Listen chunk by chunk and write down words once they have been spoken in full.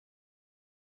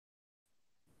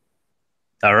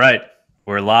All right,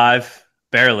 we're live,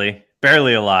 barely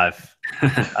alive.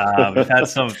 We've had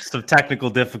some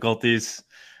technical difficulties,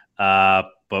 but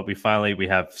we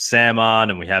have Sam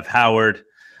on and we have Howard.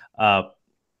 Uh,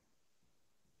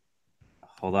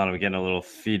 Hold on, I'm getting a little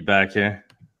feedback here.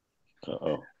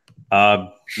 Uh-oh.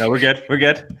 No, we're good. We're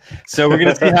good. So we're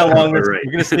gonna see how long this. Right.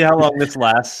 We're gonna see how long this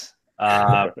lasts.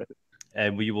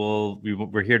 And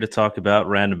we're here to talk about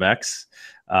Random X.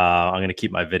 I'm going to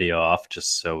keep my video off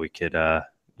just so we could,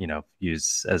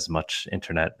 use as much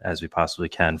internet as we possibly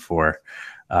can for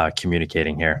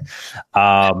communicating here.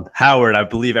 Howard, I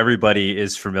believe everybody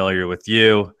is familiar with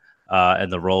you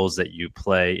and the roles that you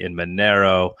play in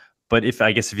Monero. But if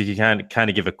you could kind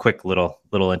of give a quick little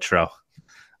intro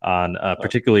on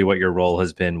particularly what your role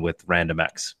has been with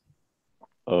RandomX.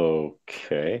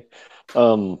 Okay.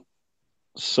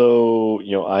 So,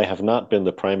 I have not been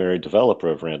the primary developer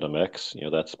of RandomX.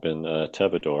 That's been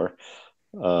Tevador.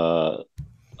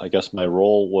 I guess my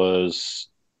role was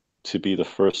to be the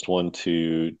first one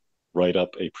to write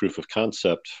up a proof of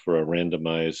concept for a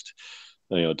randomized,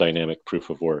 dynamic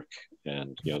proof of work.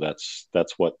 And, that's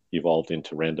what evolved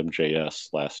into RandomJS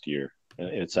last year.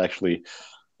 It's actually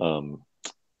a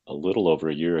little over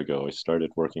a year ago. I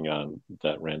started working on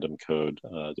that random code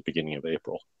at the beginning of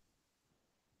April.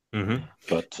 Mm-hmm.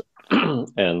 But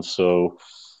and so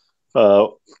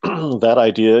that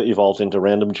idea evolved into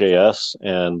RandomJS,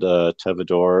 and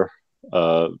Tevador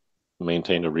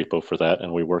maintained a repo for that,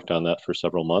 and we worked on that for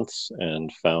several months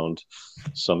and found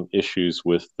some issues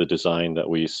with the design that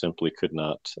we simply could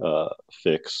not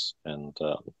fix. And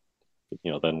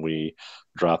then we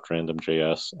dropped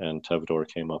RandomJS, and Tevador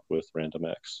came up with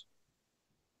RandomX.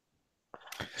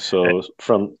 So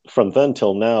from then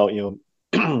till now,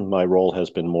 my role has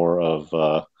been more of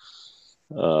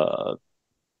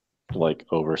like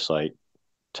oversight,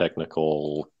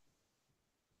 technical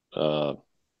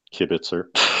kibitzer.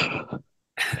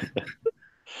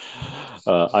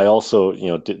 I also,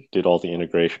 did all the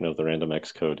integration of the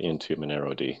RandomX code into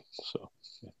MoneroD. So,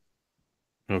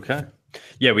 Okay.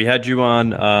 Yeah, we had you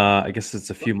on, I guess it's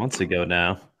a few months ago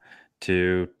now,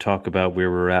 to talk about where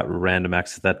we were at with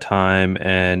RandomX at that time.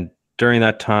 And during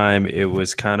that time, it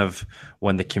was kind of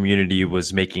when the community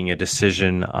was making a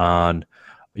decision on,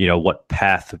 what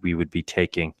path we would be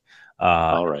taking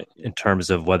all right. in terms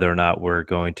of whether or not we're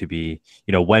going to be,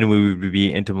 when we would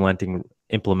be implementing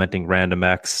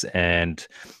RandomX and,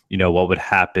 what would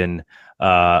happen,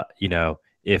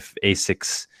 if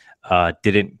ASICs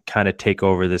didn't kind of take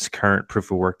over this current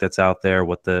proof of work that's out there,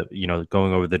 what the,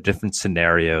 going over the different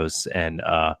scenarios and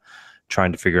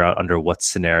trying to figure out under what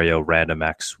scenario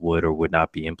RandomX would or would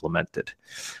not be implemented.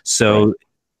 So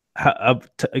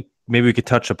maybe we could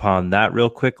touch upon that real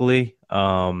quickly.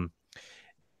 Are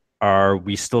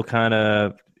we still kind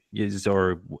of,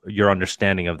 or your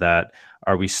understanding of that,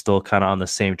 are we still kind of on the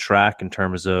same track in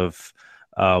terms of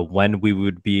when we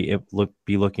would be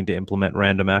looking to implement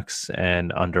RandomX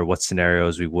and under what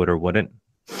scenarios we would or wouldn't?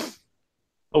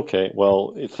 Okay,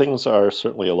 well, things are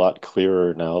certainly a lot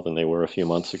clearer now than they were a few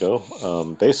months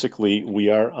ago. Basically, we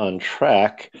are on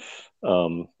track.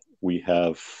 We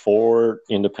have 4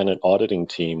 independent auditing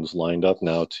teams lined up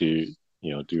now to,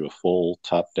 do a full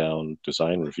top-down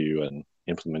design review and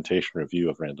implementation review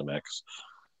of RandomX.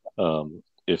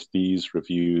 If these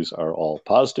reviews are all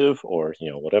positive, or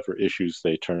whatever issues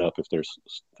they turn up, if there's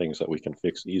things that we can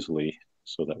fix easily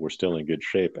so that we're still in good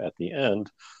shape at the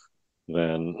end,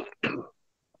 then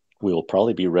we'll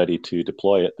probably be ready to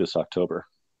deploy it this October.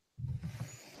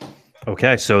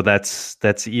 Okay, so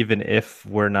that's even if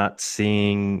we're not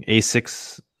seeing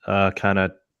ASICs kind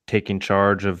of taking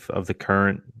charge of the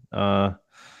current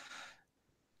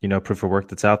proof of work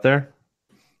that's out there.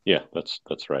 Yeah,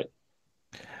 that's right.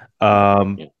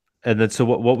 Um, Yeah. and then so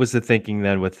what was the thinking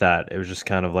then with that? It was just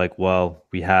kind of like, well,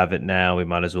 we have it now, we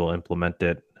might as well implement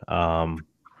it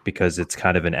because it's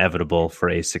kind of inevitable for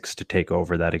ASICs to take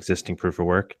over that existing proof of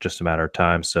work, just a matter of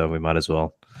time. So we might as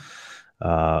well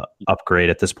upgrade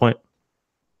at this point.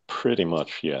 Pretty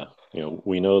much, yeah.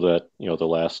 We know that, the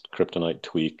last Kryptonite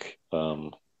tweak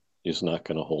is not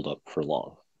going to hold up for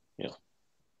long. Yeah.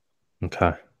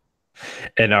 Okay.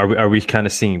 And are we kind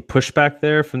of seeing pushback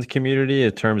there from the community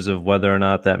in terms of whether or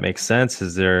not that makes sense?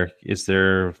 Is there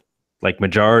like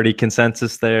majority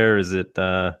consensus there? Is it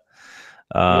somewhat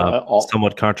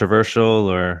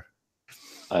controversial or?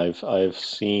 I've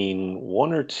seen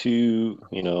 1 or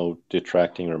 2,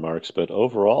 detracting remarks, but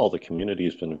overall the community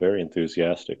has been very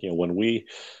enthusiastic. When we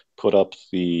put up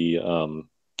the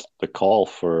call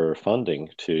for funding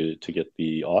to get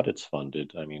the audits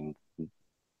funded, I mean,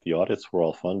 the audits were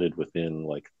all funded within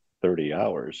like 30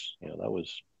 hours. That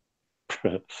was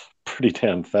pretty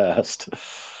damn fast.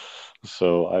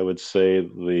 So I would say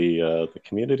the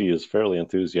community is fairly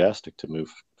enthusiastic to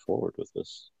move forward with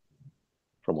this,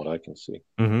 from what I can see.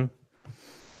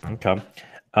 Mm-hmm. Okay.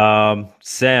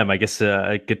 Sam, I guess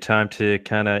a good time to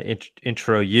kind of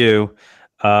intro you.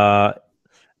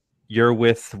 You're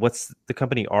with, what's the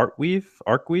company? Arcweave?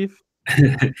 Arweave,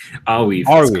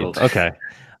 it's called. Okay.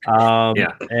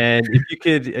 Yeah. And if you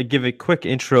could give a quick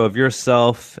intro of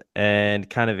yourself and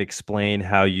kind of explain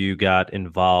how you got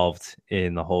involved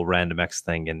in the whole RandomX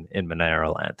thing in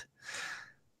Monero land.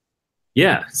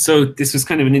 Yeah, so this was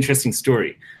kind of an interesting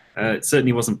story. It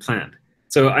certainly wasn't planned.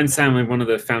 So I'm Sam. I'm one of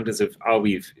the founders of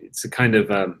Arweave. It's a kind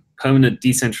of permanent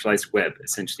decentralized web,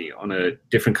 essentially, on a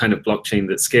different kind of blockchain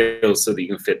that scales so that you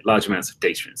can fit large amounts of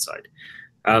data inside.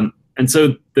 And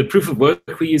so the proof of work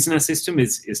we use in our system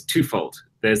is twofold.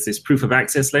 There's this proof of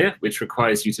access layer, which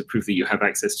requires you to prove that you have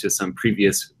access to some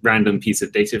previous random piece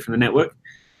of data from the network,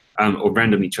 or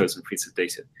randomly chosen piece of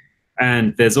data.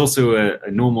 And there's also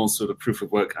a normal sort of proof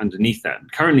of work underneath that.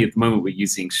 And currently, at the moment, we're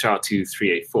using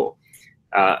SHA-2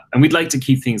 and we'd like to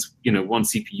keep things, one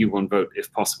CPU, one vote,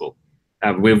 if possible.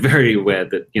 We're very aware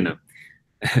that,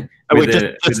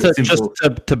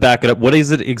 just to back it up, what is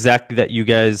it exactly that you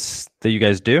guys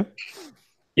do?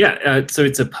 Yeah, so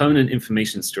it's a permanent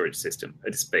information storage system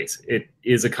at its base. It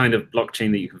is a kind of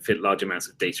blockchain that you can fit large amounts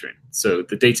of data in. So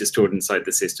the data stored inside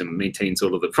the system maintains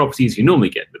all of the properties you normally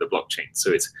get with a blockchain.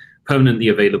 So it's permanently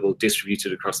available,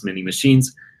 distributed across many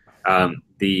machines.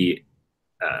 The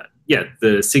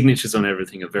signatures on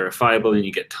everything are verifiable, and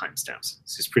you get timestamps.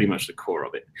 This is pretty much the core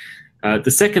of it.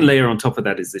 The second layer on top of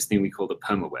that is this thing we call the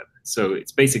permaweb. So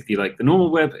it's basically like the normal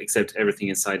web, except everything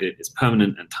inside it is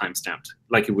permanent and timestamped,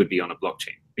 like it would be on a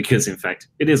blockchain, because in fact,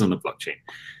 it is on a blockchain.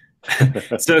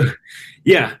 So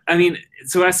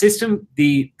our system,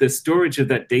 the storage of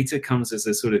that data comes as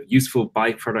a sort of useful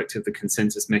byproduct of the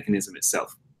consensus mechanism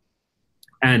itself.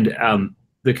 And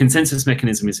the consensus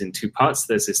mechanism is in two parts.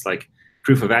 There's this like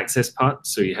proof of access part,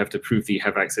 so you have to prove that you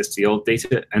have access to the old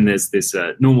data, and there's this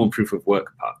normal proof of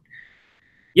work part.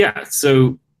 Yeah,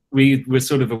 so we were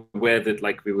sort of aware that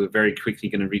like we were very quickly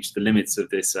going to reach the limits of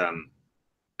this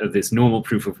normal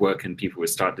proof of work, and people would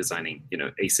start designing,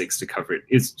 ASICs to cover it.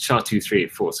 It's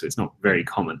SHA-2 so it's not very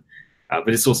common, but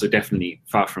it's also definitely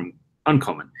far from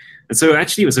uncommon. And so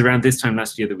actually it was around this time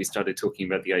last year that we started talking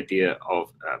about the idea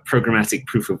of programmatic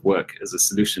proof of work as a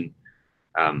solution,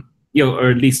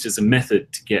 or at least as a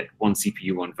method to get one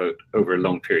CPU, one vote over a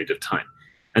long period of time.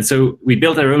 And so we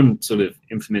built our own sort of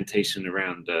implementation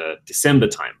around December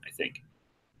time, I think.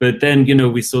 But then,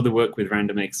 we saw the work with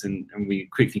RandomX, and we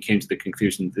quickly came to the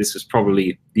conclusion that this was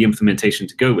probably the implementation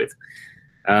to go with.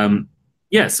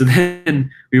 So then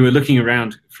we were looking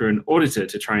around for an auditor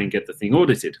to try and get the thing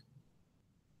audited.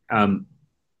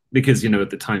 Because, at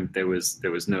the time there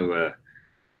was no,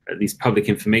 at least public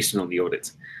information on the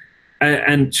audit.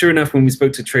 And sure enough, when we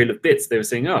spoke to Trail of Bits, they were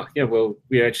saying, oh, yeah, well,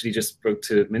 we actually just spoke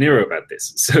to Monero about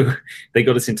this. So they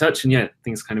got us in touch, and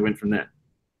things kind of went from there.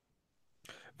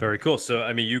 Very cool. So,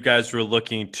 I mean, you guys were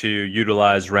looking to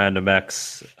utilize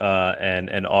RandomX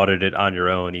and audit it on your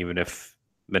own, even if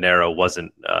Monero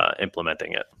wasn't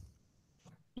implementing it.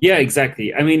 Yeah,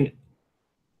 exactly. I mean,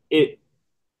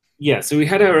 so we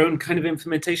had our own kind of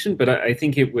implementation, but I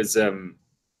think it was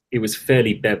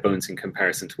fairly bare bones in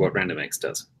comparison to what RandomX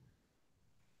does.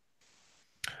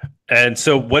 And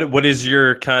so what is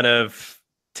your kind of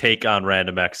take on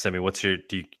RandomX? I mean,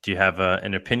 do you have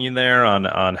an opinion there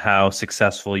on how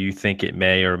successful you think it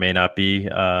may or may not be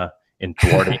in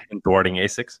thwarting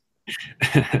ASICs?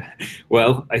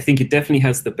 Well, I think it definitely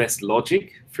has the best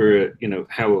logic for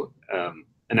how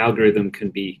an algorithm can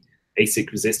be ASIC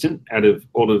resistant out of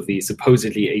all of the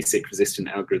supposedly ASIC resistant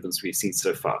algorithms we've seen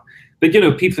so far. But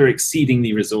people are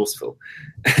exceedingly resourceful.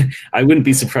 I wouldn't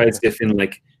be surprised if in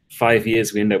 5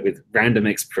 years we end up with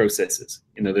RandomX processors,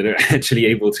 that are actually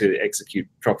able to execute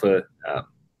proper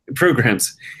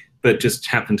programs, but just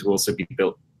happen to also be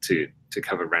built to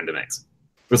cover RandomX.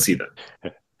 We'll see though.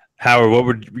 Howard, what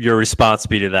would your response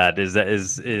be to that?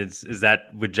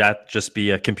 Would that just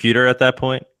be a computer at that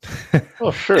point?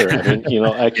 Oh, sure. I mean,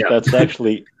 that's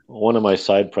actually one of my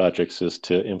side projects is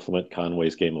to implement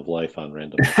Conway's Game of Life on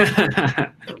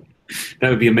RandomX. That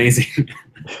would be amazing.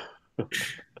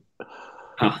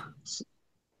 Huh.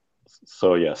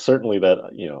 So yeah, certainly that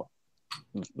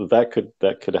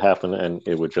that could happen, and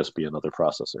it would just be another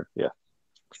processor. Yeah.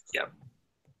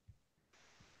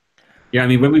 I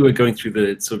mean, when we were going through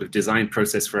the sort of design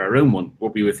process for our own one,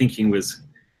 what we were thinking was,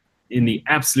 in the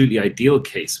absolutely ideal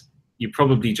case, you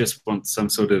probably just want some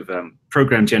sort of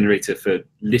program generator for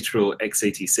literal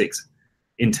x86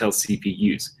 Intel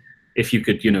CPUs. if you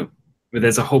could, but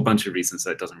there's a whole bunch of reasons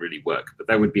that doesn't really work. But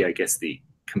that would be, I guess, the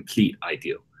complete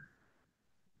ideal.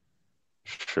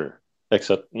 Sure.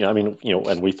 Except, I mean,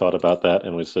 and we thought about that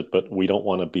and we said, but we don't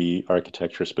want to be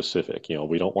architecture specific.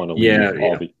 We don't want to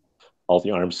leave all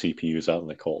the ARM CPUs out in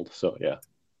the cold. So yeah.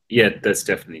 Yeah, that's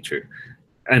definitely true.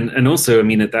 And also, I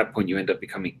mean, at that point, you end up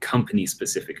becoming company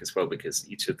specific as well, because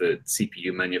each of the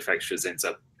CPU manufacturers ends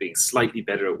up being slightly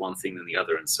better at one thing than the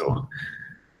other, and so on.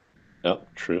 Oh,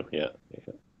 true. Yeah.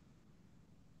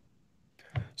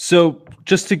 So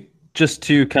just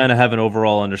to kind of have an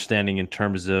overall understanding in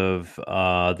terms of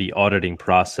the auditing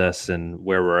process and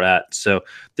where we're at. So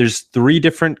there's 3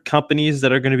 different companies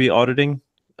that are going to be auditing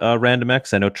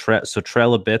RandomX. I know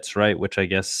Trail of Bits, right? Which I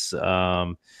guess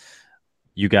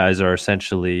you guys are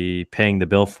essentially paying the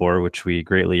bill for, which we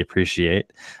greatly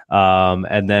appreciate.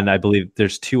 And then I believe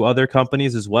there's 2 other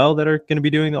companies as well that are going to be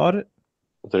doing the audit.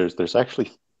 There's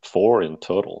actually 4 in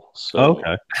total. So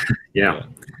okay. Yeah.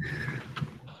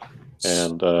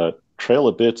 And Trail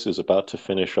of Bits is about to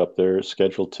finish up. They're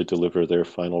scheduled to deliver their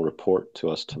final report to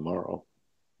us tomorrow.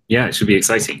 Yeah, it should be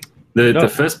exciting.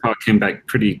 The first part came back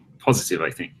pretty positive, I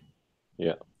think.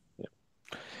 Yeah.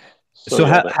 So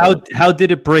how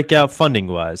did it break out funding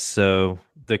wise? So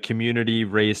the community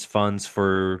raised funds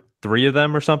for 3 of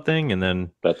them or something, and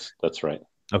then that's right.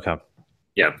 Okay.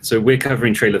 Yeah. So we're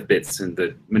covering Trail of Bits, and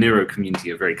the Monero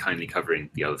community are very kindly covering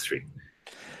the other 3.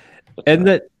 And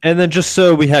then just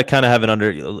so we kind of have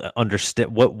an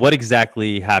understand what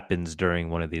exactly happens during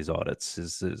one of these audits.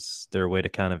 Is there a way to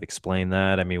kind of explain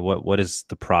that? I mean, what is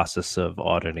the process of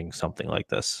auditing something like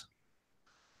this?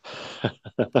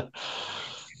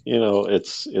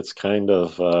 It's kind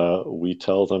of we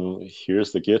tell them,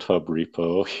 here's the GitHub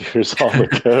repo, here's all the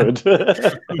code,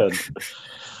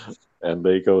 and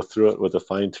they go through it with a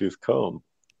fine-tooth comb.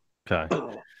 Okay.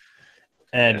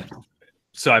 And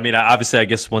so, I mean, obviously, I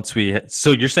guess once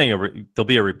so you're saying there'll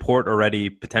be a report already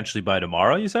potentially by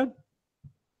tomorrow, you said?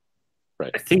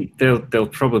 Right. I think they'll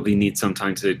probably need some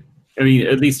time to, I mean,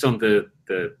 at least on the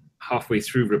halfway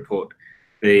through report,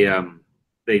 they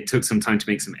took some time to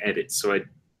make some edits. So I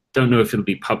don't know if it'll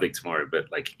be public tomorrow, but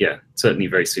certainly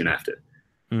very soon after.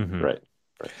 Mm-hmm. Right.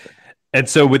 And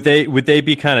so would they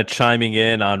be kind of chiming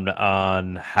in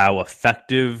on how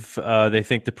effective they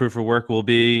think the proof of work will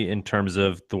be in terms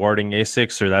of thwarting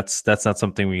ASICs, or that's not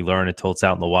something we learn until it's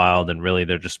out in the wild, and really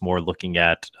they're just more looking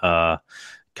at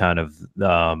kind of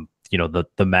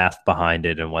the math behind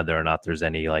it and whether or not there's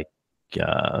any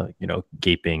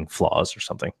gaping flaws or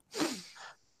something.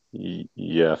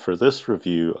 Yeah, for this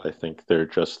review, I think they're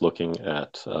just looking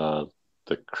at the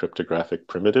cryptographic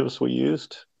primitives we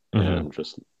used, mm-hmm. and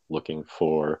just looking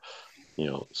for,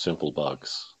 simple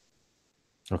bugs.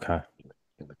 Okay.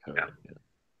 In the code.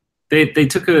 Yeah. They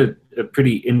took a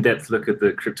pretty in-depth look at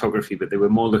the cryptography, but they were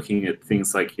more looking at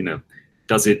things like,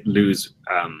 does it lose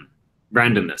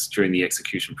randomness during the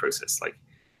execution process? Like,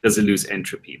 does it lose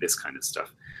entropy? This kind of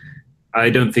stuff. I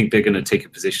don't think they're going to take a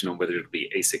position on whether it'll be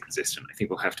ASIC resistant. I think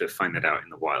we'll have to find that out in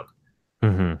the wild.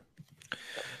 Mm-hmm.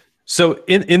 So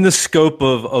in the scope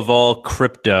of all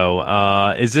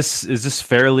crypto, is this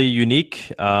fairly unique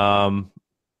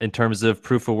in terms of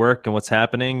proof of work and what's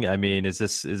happening? I mean, is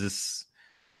this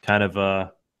kind of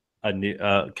a new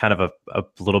kind of a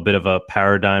little bit of a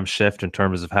paradigm shift in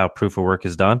terms of how proof of work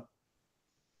is done?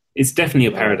 It's definitely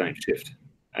a paradigm shift.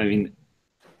 I mean,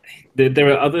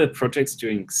 there are other projects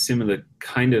doing similar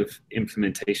kind of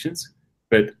implementations,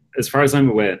 but as far as I'm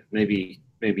aware, maybe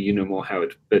you know more,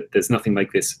 Howard, but there's nothing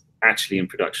like this actually in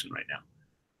production right now.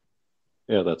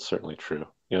 Yeah, that's certainly true.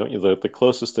 The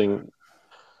closest thing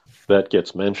that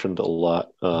gets mentioned a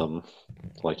lot,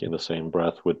 like in the same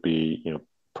breath, would be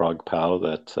ProgPow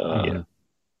that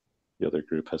the other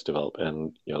group has developed,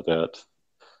 and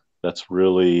that's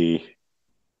really,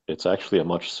 it's actually a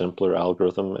much simpler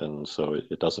algorithm, and so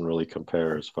it doesn't really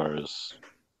compare as far as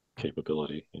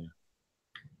capability.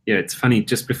 Yeah, it's funny.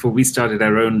 Just before we started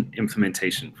our own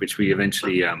implementation, which we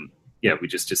eventually, we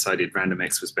just decided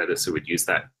RandomX was better, so we'd use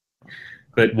that.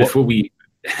 But before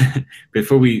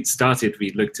we started,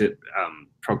 we looked at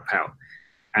ProgPow,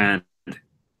 and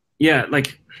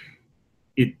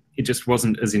it just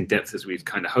wasn't as in depth as we'd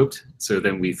kind of hoped. So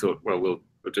then we thought, well, we'll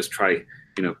just try,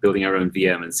 building our own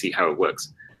VM and see how it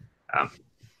works.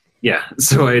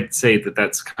 So I'd say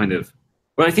that's kind of,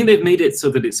 well, I think they've made it so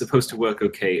that it's supposed to work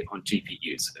okay on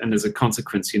GPUs, and as a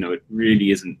consequence, it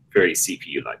really isn't very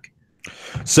CPU-like.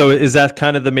 So is that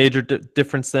kind of the major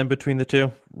difference then between the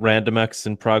two, RandomX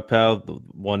and ProgPow?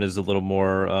 One is a little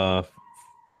more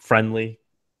friendly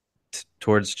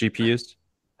towards GPUs.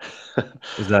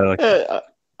 Is that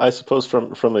I suppose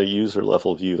from a user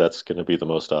level view, that's going to be the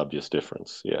most obvious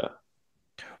difference. Yeah.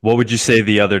 What would you say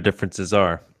the other differences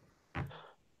are?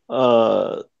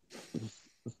 Uh,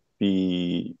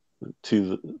 the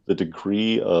the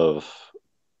degree of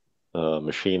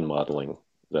machine modeling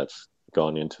that's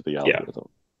gone into the Yeah. algorithm.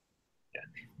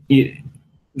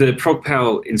 The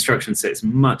ProgPal instruction set is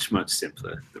much, much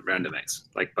simpler than RandomX,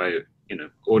 like by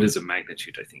orders of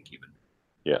magnitude, I think even.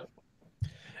 Yeah.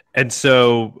 And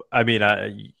so, I mean,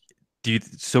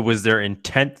 so was there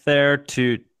intent there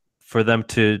for them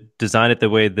to design it the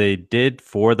way they did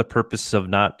for the purpose of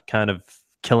not kind of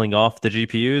killing off the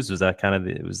GPUs? Was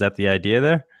that the idea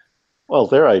there? Well,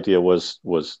 their idea was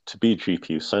to be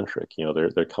GPU centric.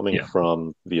 They're coming Yeah.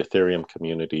 from the Ethereum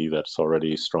community that's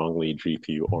already strongly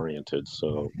GPU oriented.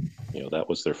 So, that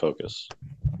was their focus.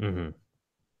 Mm-hmm.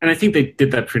 And I think they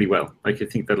did that pretty well. Like, I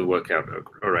think that'll work out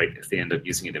all right if they end up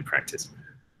using it in practice.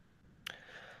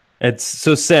 And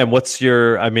so, Sam, what's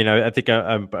your? I mean, I think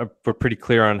we're pretty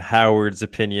clear on Howard's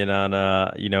opinion on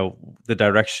the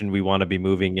direction we want to be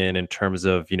moving in terms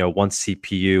of one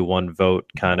CPU, one vote,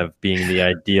 kind of being the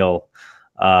ideal.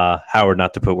 Howard,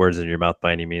 not to put words in your mouth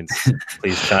by any means,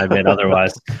 please chime in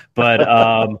otherwise.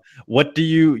 But what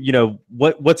do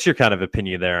what's your kind of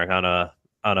opinion there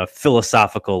on a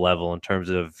philosophical level in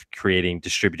terms of creating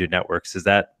distributed networks? Is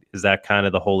that kind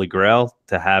of the holy grail,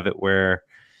 to have it where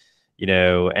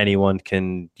anyone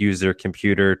can use their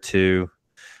computer to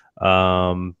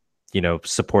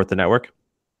support the network?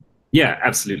 Yeah,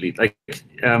 absolutely. Like,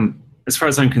 as far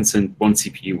as I'm concerned, one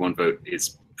CPU, one vote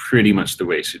is pretty much the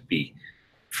way it should be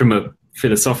from a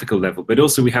philosophical level. But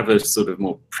also we have a sort of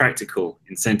more practical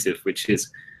incentive, which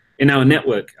is in our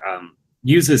network,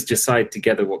 users decide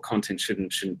together what content should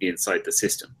and shouldn't be inside the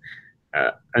system.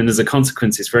 And as a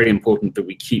consequence, it's very important that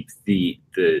we keep the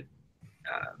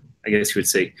I guess you would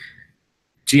say,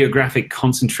 geographic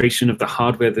concentration of the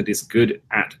hardware that is good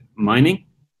at mining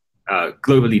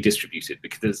globally distributed,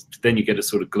 because then you get a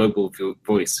sort of global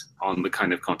voice on the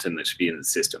kind of content that should be in the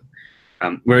system.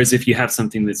 Whereas if you have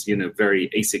something that's very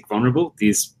ASIC vulnerable,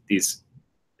 these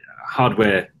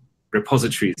hardware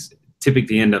repositories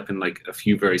typically end up in like a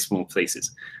few very small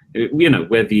places,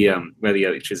 where the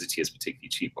electricity is particularly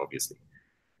cheap, obviously.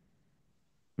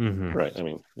 Mm-hmm. Right. I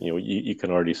mean, you can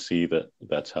already see that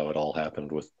that's how it all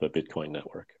happened with the Bitcoin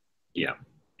network. Yeah.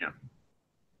 Yeah.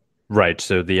 Right.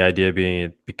 So the idea being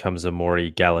it becomes a more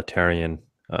egalitarian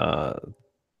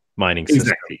mining system.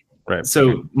 Exactly. Right.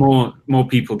 So more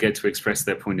people get to express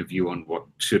their point of view on what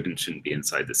should and shouldn't be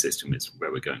inside the system is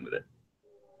where we're going with it.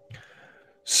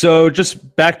 So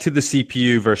just back to the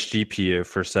CPU versus GPU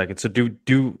for a second. So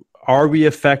are we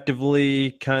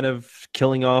effectively kind of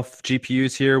killing off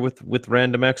GPUs here with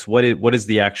RandomX? What is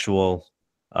the actual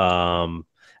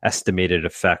estimated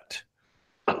effect?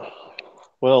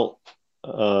 Well,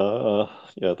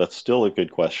 yeah, that's still a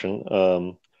good question.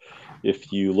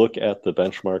 If you look at the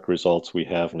benchmark results we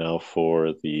have now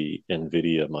for the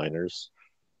NVIDIA miners,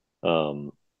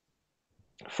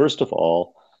 first of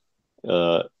all,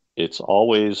 it's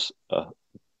always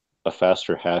a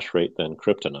faster hash rate than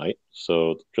Kryptonite.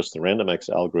 So just the RandomX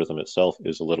algorithm itself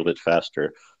is a little bit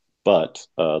faster, but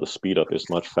the speed up is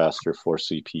much faster for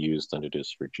CPUs than it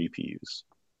is for GPUs.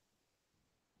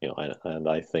 And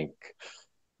I think,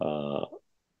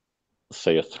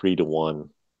 say a 3-to-1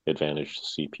 advantage to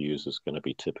CPUs is going to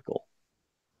be typical.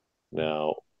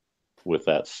 Now, with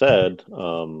that said,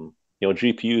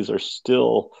 GPUs are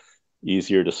still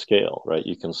easier to scale, right?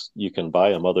 You can buy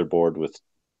a motherboard with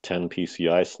 10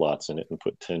 PCI slots in it and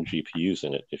put 10 GPUs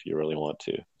in it if you really want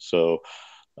to. So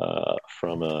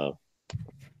from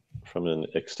an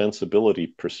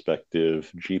extensibility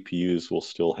perspective, GPUs will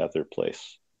still have their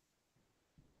place.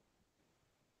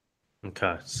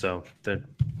 Okay, so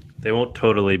they won't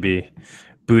totally be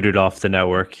booted off the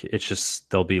network. It's just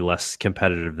they'll be less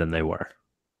competitive than they were.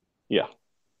 Yeah.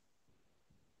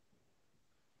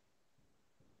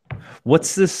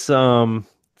 What's this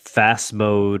fast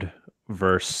mode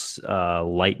versus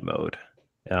light mode?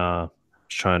 Just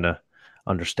trying to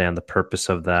understand the purpose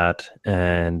of that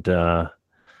and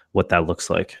what that looks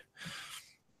like.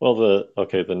 Well,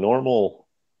 the normal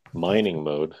mining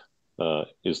mode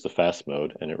is the fast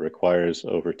mode, and it requires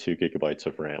over 2 gigabytes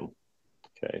of RAM.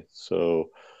 Okay, so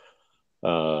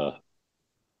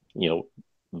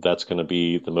that's going to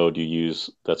be the mode you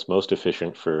use that's most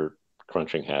efficient for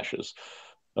crunching hashes.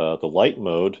 The light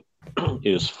mode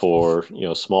is for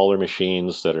smaller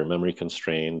machines that are memory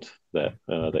constrained that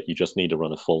you just need to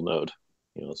run a full node.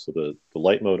 So the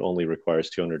light mode only requires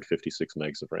 256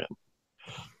 megs of RAM.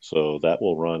 So that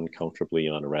will run comfortably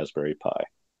on a Raspberry Pi.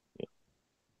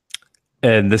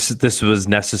 And this was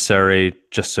necessary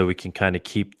just so we can kind of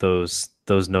keep those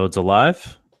nodes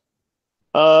alive.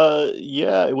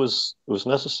 Yeah, it was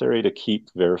necessary to keep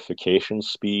verification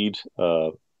speed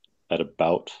at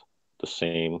about the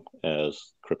same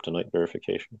as kryptonite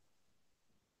verification.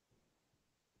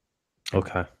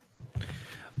 Okay.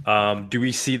 Do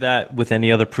we see that with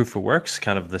any other proof of works?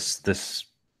 Kind of this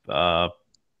uh,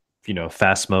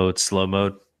 fast mode, slow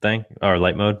mode thing, or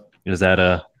light mode? Is that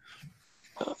a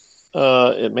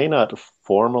It may not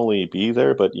formally be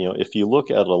there, but if you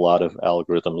look at a lot of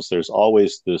algorithms, there's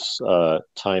always this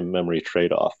time memory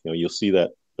trade-off. You'll see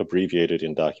that abbreviated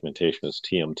in documentation as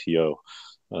TMTO.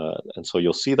 And so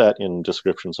you'll see that in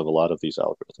descriptions of a lot of these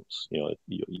algorithms.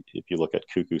 If you look at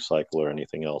cuckoo cycle or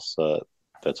anything else,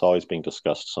 that's always being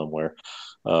discussed somewhere.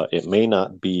 It may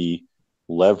not be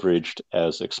leveraged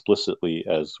as explicitly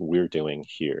as we're doing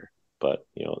here, but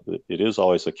it is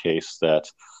always a case that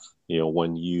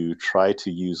when you try to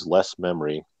use less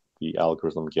memory, the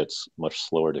algorithm gets much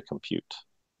slower to compute.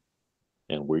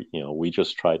 And we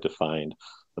just tried to find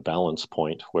a balance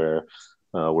point where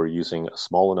we're using a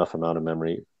small enough amount of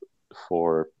memory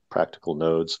for practical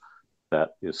nodes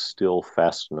that is still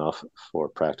fast enough for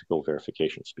practical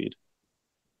verification speed.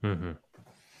 Mm-hmm.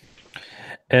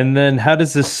 And then how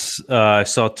does this? I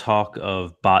saw talk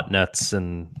of botnets,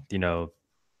 and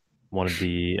one of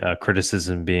the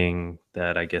criticism being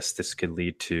that I guess this could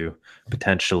lead to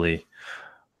potentially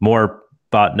more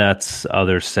botnets.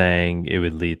 Others saying it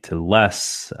would lead to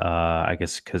less. I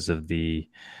guess because of the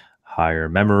higher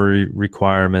memory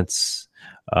requirements.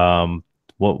 How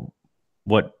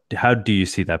do you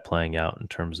see that playing out in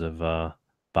terms of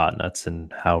botnets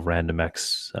and how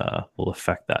RandomX will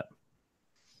affect that?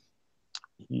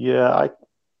 Yeah,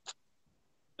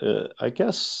 I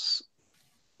guess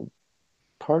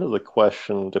part of the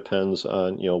question depends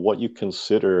on what you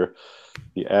consider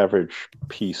the average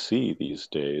PC these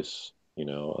days.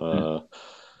 I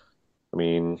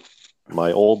mean,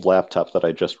 my old laptop that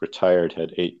I just retired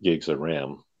had 8 gigs of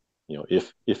RAM.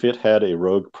 If it had a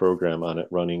rogue program on it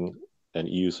running and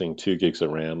using 2 gigs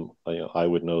of RAM, I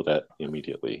would know that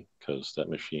immediately because that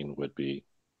machine would be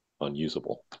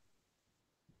unusable.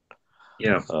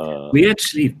 Yeah,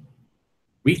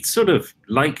 we sort of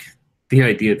like the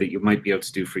idea that you might be able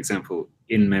to do, for example,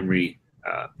 in-memory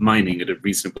mining at a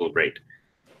reasonable rate.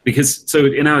 Because so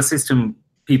in our system,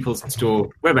 people store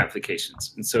web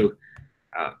applications. And so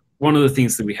one of the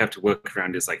things that we have to work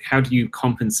around is like, how do you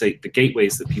compensate the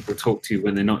gateways that people talk to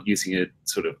when they're not using a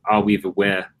sort of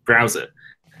Arweave-aware browser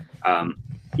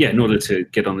in order to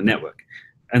get on the network?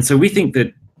 And so we think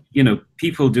that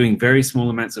people doing very small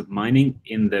amounts of mining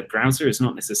in their browser is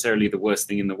not necessarily the worst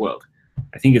thing in the world.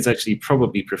 I think it's actually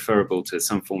probably preferable to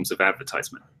some forms of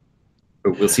advertisement.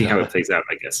 But we'll see how it plays out,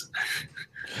 I guess.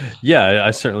 Yeah,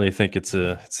 I certainly think it's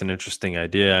an interesting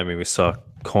idea. I mean, we saw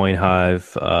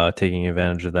CoinHive taking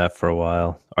advantage of that for a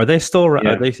while. Are they still around?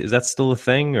 Yeah. Is that still a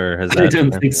thing, or has I that?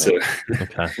 don't think so.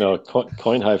 Okay. No,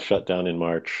 CoinHive shut down in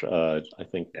March. I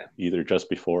think either just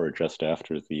before or just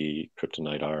after the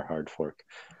Kryptonite R hard fork.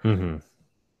 Mm-hmm.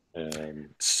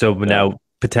 So now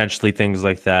potentially things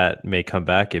like that may come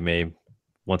back. It may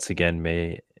once again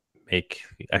make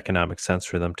economic sense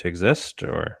for them to exist,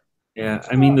 or yeah.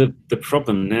 I mean, the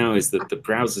problem now is that the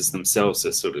browsers themselves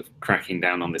are sort of cracking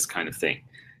down on this kind of thing,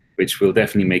 which will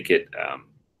definitely make it.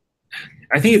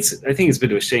 I think it's a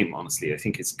bit of a shame, honestly. I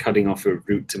think it's cutting off a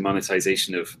route to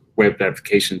monetization of web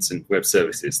applications and web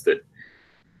services that,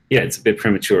 it's a bit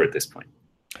premature at this point.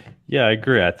 Yeah, I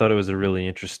agree. I thought it was a really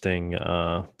interesting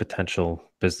potential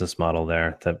business model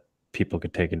there that people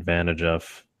could take advantage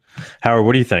of. Howard,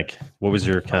 what do you think? What was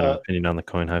your kind of opinion on the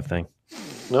CoinHive thing?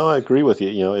 No, I agree with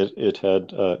you. It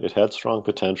had strong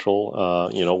potential.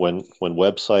 When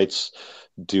websites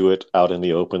do it out in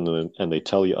the open and they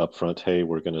tell you upfront, hey,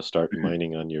 we're going to start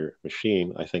mining on your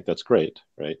machine, I think that's great,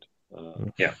 right?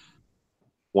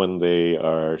 When they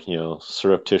are,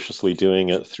 surreptitiously doing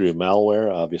it through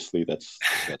malware, obviously that's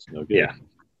no good.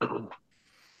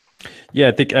 Yeah,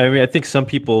 I think some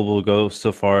people will go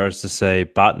so far as to say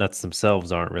botnets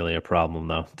themselves aren't really a problem,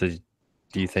 though. Do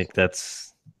you think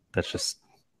that's just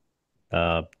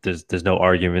there's no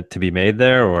argument to be made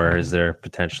there, or is there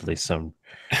potentially some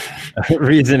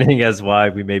reasoning as why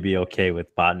we may be okay with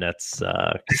botnets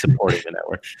supporting the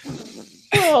network?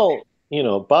 Well,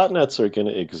 botnets are going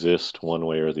to exist one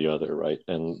way or the other, right?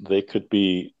 And they could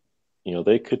be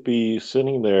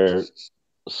sitting there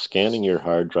scanning your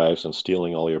hard drives and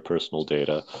stealing all your personal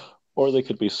data, or they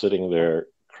could be sitting there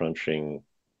crunching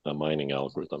a mining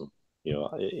algorithm.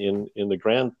 In the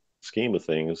grand scheme of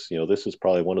things, this is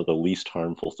probably one of the least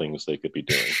harmful things they could be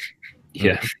doing.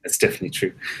 Yeah, that's definitely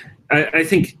true. I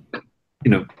think,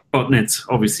 botnets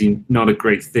obviously not a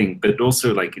great thing, but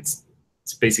also like it's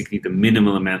basically the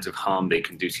minimal amount of harm they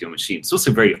can do to your machine. It's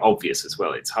also very obvious as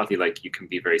well. It's hardly like you can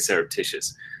be very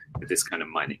surreptitious with this kind of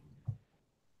mining.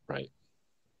 Right.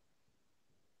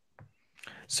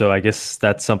 So I guess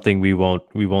that's something we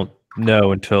won't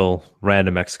know until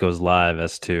RandomX goes live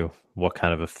as to what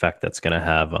kind of effect that's going to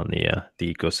have on the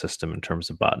ecosystem in terms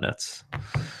of botnets.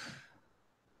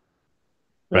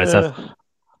 Right.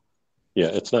 Yeah,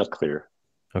 it's not clear.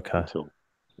 Okay.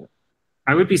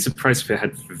 I would be surprised if it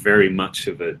had very much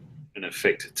of an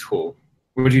effect at all.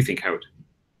 What do you think, Howard?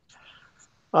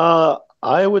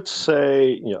 I would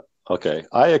say, okay,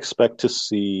 I expect to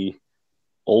see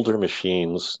older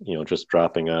machines, just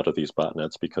dropping out of these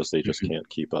botnets because they just can't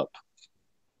keep up.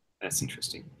 That's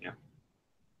interesting. Yeah.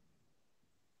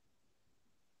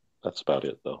 That's about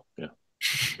it, though. Yeah.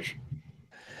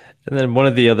 And then one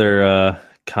of the other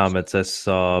comments I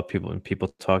saw people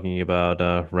talking about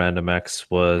RandomX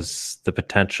was the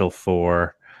potential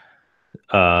for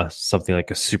something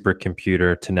like a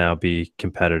supercomputer to now be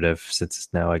competitive, since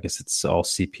now I guess it's all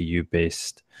CPU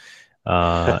based.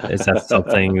 Is that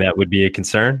something that would be a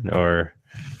concern, or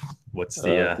what's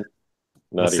the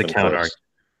counter argument?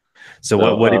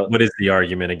 So what is the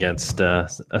argument against a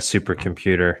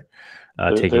supercomputer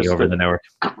taking over the network?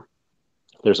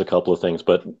 There's a couple of things,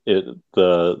 but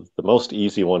the most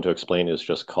easy one to explain is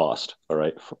just cost. All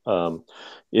right.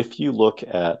 If you look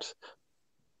at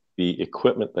the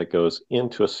equipment that goes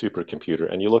into a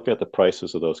supercomputer and you look at the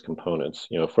prices of those components,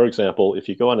 for example, if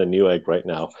you go on a Newegg right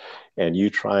now and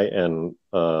you try and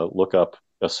look up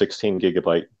a 16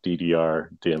 gigabyte DDR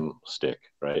DIMM stick,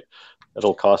 right,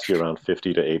 it'll cost you around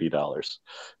 $50 to $80.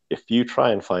 If you try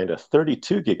and find a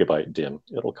 32 gigabyte DIMM,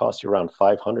 it'll cost you around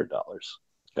 $500.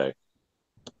 Okay.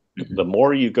 The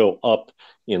more you go up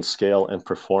in scale and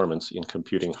performance in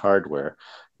computing hardware,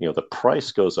 the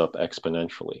price goes up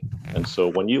exponentially. And so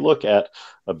when you look at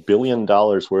 $1 billion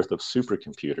worth of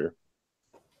supercomputer,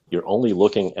 you're only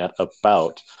looking at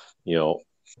about,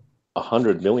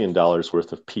 $100 million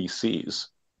worth of PCs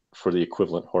for the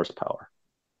equivalent horsepower.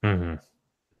 Mm-hmm.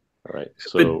 All right.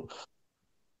 So but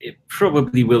it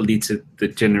probably will lead to the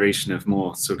generation of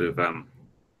more sort of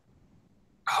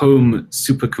home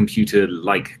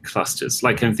supercomputer-like clusters.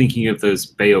 Like I'm thinking of those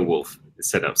Beowulf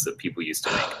setups that people used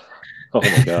to make. Oh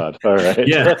my God! All right.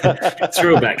 Yeah,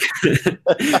 throwback.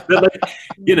 But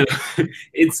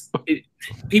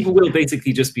people will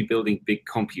basically just be building big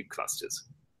compute clusters.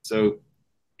 So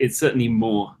it's certainly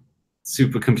more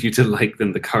supercomputer-like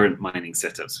than the current mining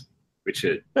setups, which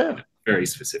are very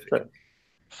specific.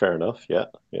 Fair enough. Yeah.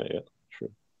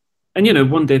 True. And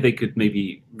one day they could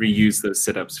maybe reuse those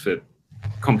setups for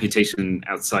computation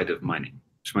outside of mining,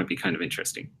 which might be kind of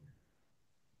interesting.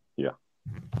 Yeah.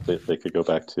 They could go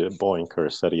back to BOINC or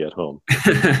SETI at home.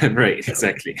 Right,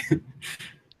 exactly.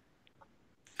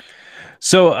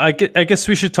 So I guess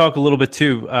we should talk a little bit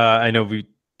too. I know we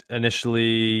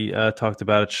initially talked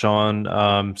about it,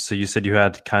 Sean. So you said you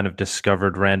had kind of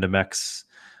discovered RandomX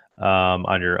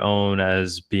on your own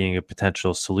as being a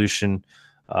potential solution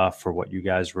for what you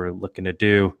guys were looking to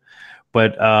do.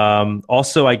 But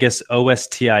also, I guess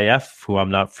OSTIF, who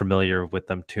I'm not familiar with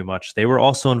them too much, they were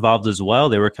also involved as well.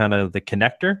 They were kind of the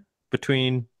connector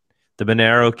between the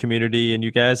Monero community and you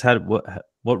guys.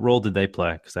 What role did they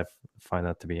play? Because I find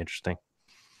that to be interesting.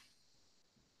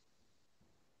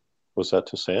 Was that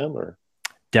to Sam or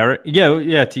Derek?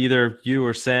 Yeah, to either you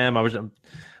or Sam. I was the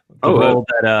role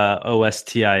that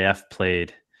OSTIF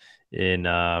played in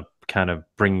kind of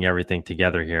bringing everything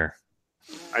together here.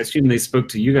 I assume they spoke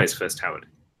to you guys first, Howard.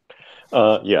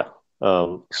 Yeah.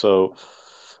 So,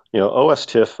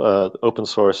 OSTIF, Open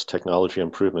Source Technology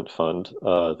Improvement Fund,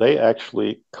 they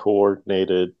actually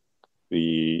coordinated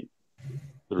the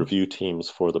review teams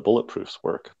for the Bulletproofs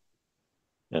work.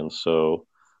 And so,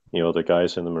 the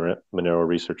guys in the Monero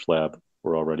Research Lab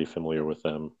were already familiar with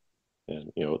them,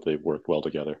 and, they worked well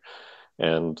together.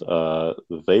 And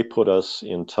they put us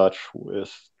in touch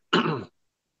with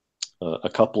a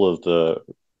couple of the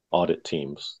audit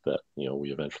teams that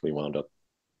we eventually wound up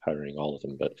hiring all of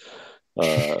them, but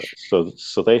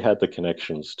so they had the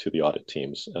connections to the audit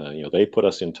teams. They put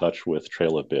us in touch with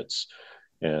Trail of Bits,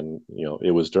 and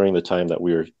it was during the time that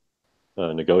we were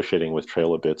negotiating with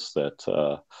Trail of Bits that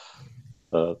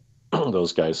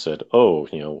those guys said, "Oh,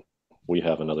 we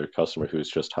have another customer who's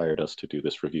just hired us to do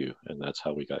this review," and that's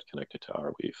how we got connected to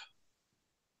Arweave.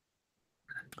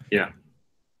 Yeah.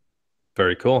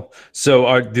 Very cool.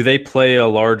 So do they play a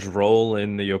large role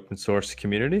in the open source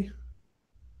community?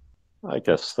 I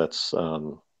guess that's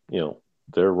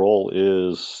their role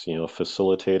is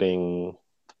facilitating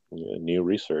new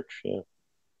research. Yeah.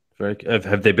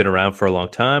 Have they been around for a long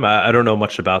time? I don't know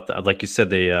much about that. Like you said,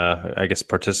 they I guess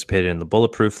participated in the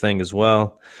bulletproof thing as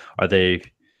well. Are they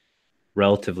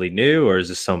relatively new, or is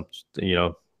this some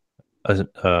an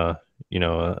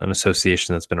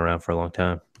association that's been around for a long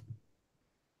time?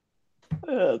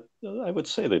 I would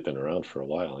say they've been around for a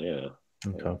while. Yeah.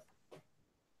 Okay.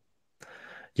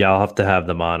 Yeah, I'll have to have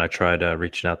them on. I tried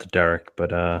reaching out to Derek,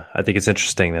 but I think it's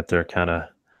interesting that they're kind of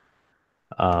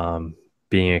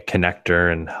being a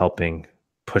connector and helping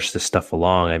push this stuff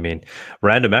along. I mean,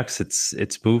 RandomX,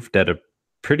 it's moved at a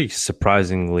pretty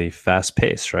surprisingly fast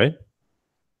pace, right?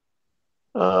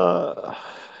 I'm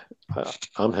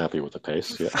happy with the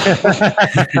pace. Yeah.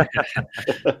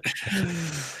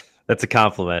 That's a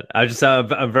compliment. I'm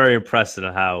very impressed in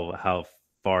how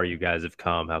far you guys have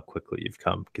come, how quickly you've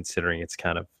come, considering it's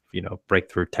kind of,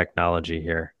 breakthrough technology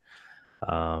here.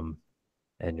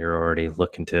 And you're already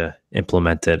looking to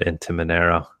implement it into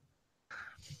Monero.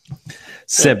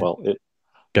 Seb, well,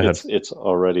 go ahead. It's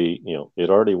already, it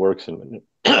already works in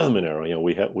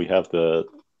Monero. We have the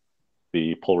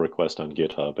pull request on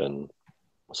GitHub, and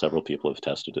several people have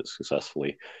tested it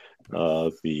successfully.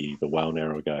 The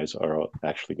WowNero guys are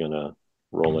actually going to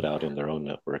roll it out in their own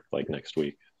network like next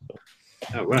week. So.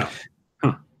 Oh wow,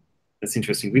 that's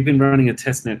interesting. We've been running a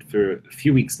test net for a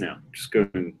few weeks now, which is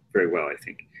going very well, I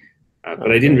think. But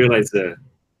okay. I didn't realize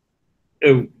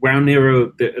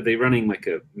WowNero, are they running like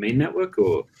a main network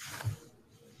or?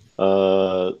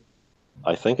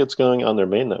 I think it's going on their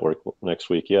main network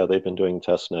next week. Yeah, they've been doing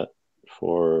testnet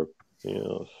for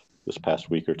this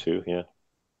past week or two. Yeah.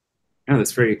 Oh,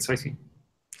 that's very exciting.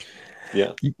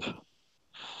 Yeah.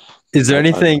 Is there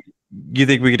anything you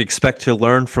think we could expect to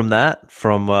learn from that,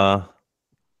 from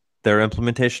their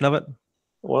implementation of it?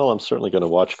 Well, I'm certainly going to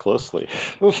watch closely.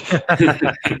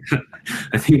 I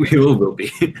think we all will be.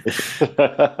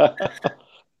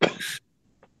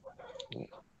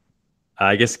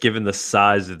 I guess given the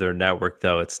size of their network,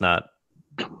 though, it's not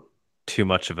too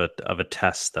much of a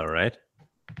test, though, right?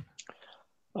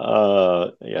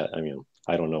 Yeah, I mean,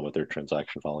 I don't know what their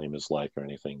transaction volume is like or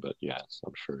anything, but yes,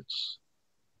 I'm sure it's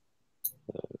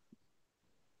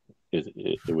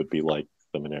it would be like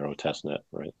the Monero testnet,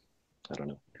 right? I don't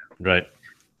know. Right.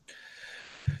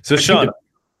 So, Sean,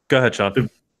 go ahead, Sean.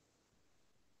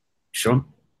 Sean?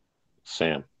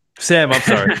 Sam, I'm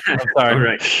sorry. All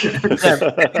right.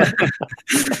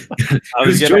 I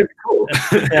was getting cool.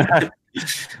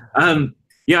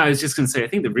 Yeah, I was just going to say, I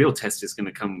think the real test is going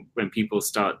to come when people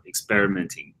start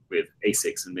experimenting with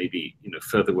ASICs and maybe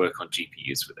further work on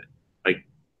GPUs with it. Like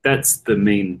that's the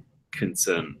main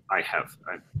concern I have.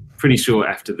 I'm pretty sure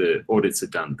after the audits are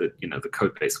done that the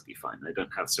code base will be fine. I don't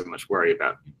have so much worry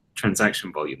about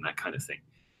transaction volume, that kind of thing.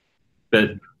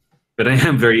 But I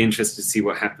am very interested to see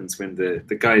what happens when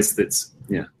the guys that's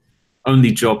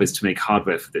only job is to make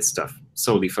hardware for this stuff,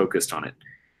 solely focused on it,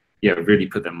 really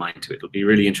put their mind to it. It'll be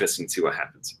really interesting to see what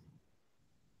happens.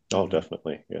 Oh,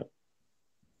 definitely, yeah.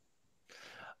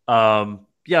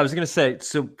 Yeah, I was going to say,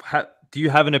 so do you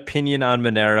have an opinion on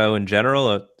Monero in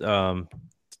general?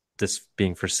 This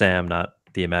being for Sam, not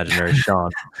the imaginary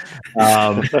Sean.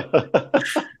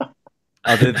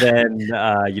 Other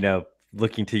than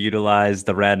looking to utilize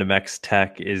the RandomX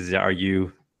tech, are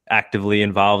you actively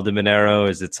involved in Monero?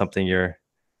 Is it something you're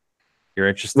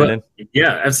interested in?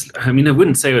 Yeah, I mean, I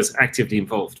wouldn't say I was actively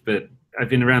involved, but I've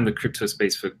been around the crypto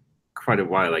space for quite a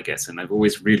while, I guess, and I've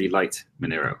always really liked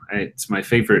Monero. It's my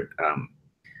favorite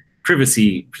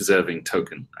privacy preserving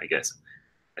token, I guess.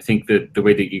 I think that the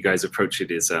way that you guys approach it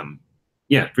is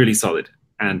really solid,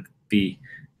 and the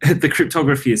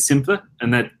cryptography is simpler,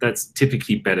 and that's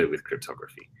typically better with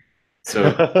cryptography. So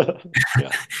yeah.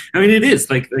 I mean, it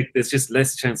is like there's just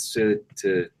less chance to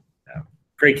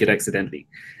break it accidentally.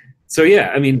 So yeah,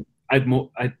 I mean, I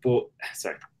bought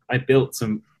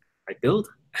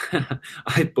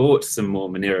some more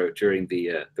Monero during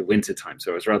the winter time,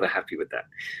 so I was rather happy with that.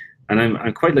 And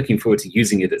I'm quite looking forward to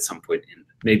using it at some point in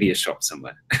maybe a shop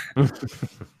somewhere.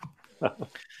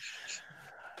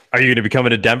 Are you going to be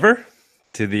coming to Denver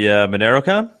to the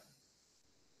MoneroCon?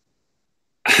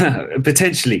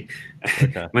 Potentially.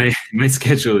 Okay. My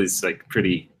schedule is like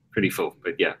pretty full,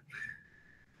 but yeah.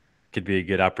 Could be a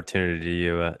good opportunity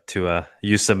to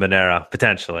use some Monero,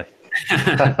 potentially.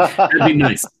 That'd be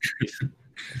nice.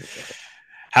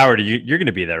 Howard, you're going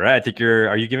to be there, right? I think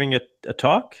are you giving a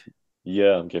talk?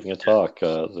 Yeah, I'm giving a talk.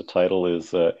 The title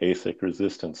is ASIC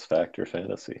Resistance Factor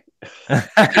Fantasy. I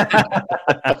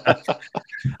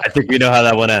think we know how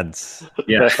that one ends.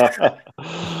 Yeah.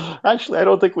 Actually, I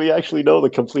don't think we actually know the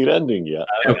complete ending yet.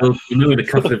 We'll know in a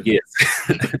couple of years.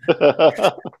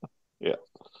 Yeah.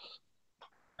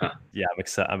 Yeah,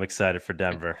 I'm excited for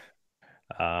Denver.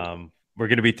 We're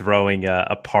going to be throwing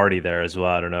a party there as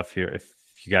well. I don't know if you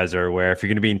guys are aware. If you're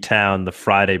going to be in town the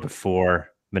Friday before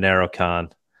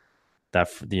MoneroCon,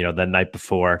 the night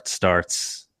before it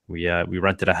starts, we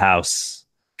rented a house,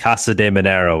 Casa de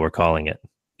Monero, we're calling it.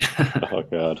 Oh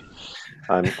God,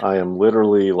 I am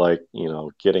literally like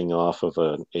getting off of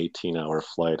an 18-hour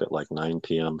flight at like 9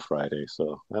 p.m. Friday,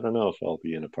 so I don't know if I'll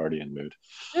be in a partying mood.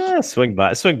 Yeah, swing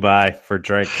by for a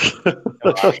drink.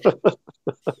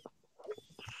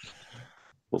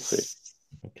 We'll see.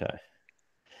 Okay.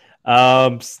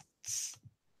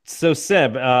 So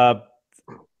Seb,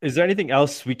 is there anything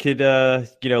else we could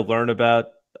learn about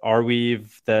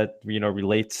Arweave that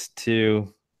relates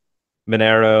to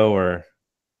Monero? Or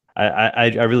I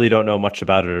really don't know much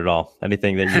about it at all.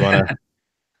 Anything that you want to?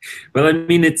 Well, I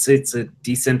mean, it's a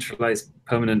decentralized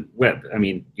permanent web. I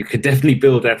mean, you could definitely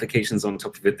build applications on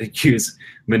top of it that use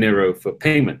Monero for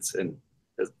payments. And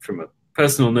from a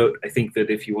personal note, I think that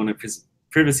if you want a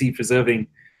privacy-preserving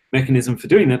mechanism for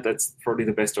doing that, that's probably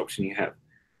the best option you have.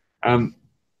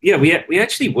 We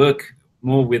actually work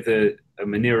more with a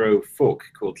Monero fork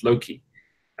called Loki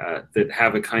that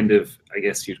have a kind of, I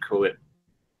guess you'd call it,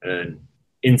 an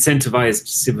incentivized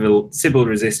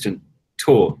Sybil-resistant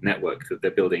Tor network that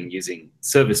they're building using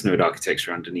service node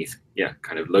architecture underneath.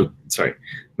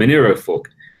 Monero fork.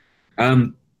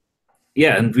 And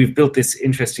we've built this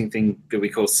interesting thing that we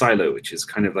call Silo, which is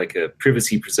kind of like a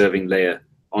privacy-preserving layer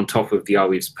on top of the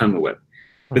Arweave's permaweb.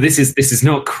 But this is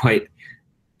not quite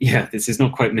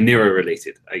Monero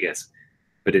related, I guess,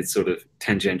 but it's sort of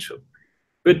tangential.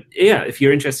 But yeah, if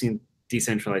you're interested in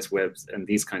decentralized webs and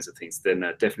these kinds of things, then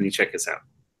definitely check us out.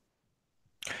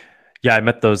 Yeah, I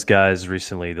met those guys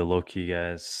recently, the Loki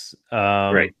guys.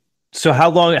 Right. So how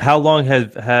long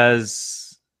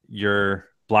has your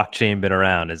blockchain been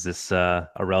around? Is this a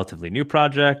relatively new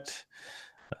project?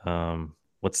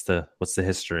 What's the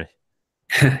history?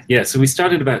 Yeah, so we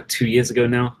started about 2 years ago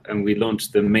now, and we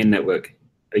launched the main network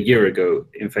a year ago.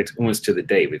 In fact, almost to the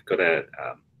day. We've got a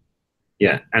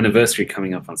anniversary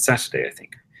coming up on Saturday, I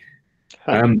think.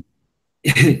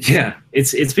 Yeah,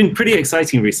 it's been pretty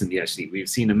exciting recently, actually. We've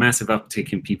seen a massive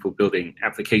uptick in people building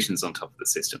applications on top of the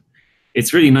system.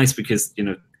 It's really nice because,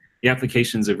 the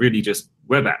applications are really just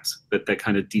web apps, but they're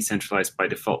kind of decentralized by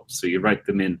default. So you write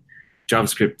them in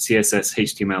JavaScript, CSS,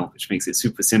 HTML, which makes it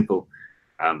super simple.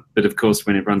 But of course,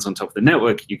 when it runs on top of the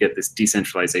network, you get this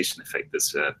decentralization effect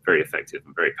that's very effective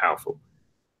and very powerful.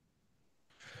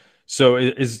 So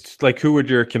who would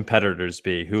your competitors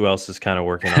be? Who else is kind of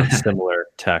working on similar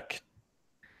tech?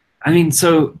 I mean,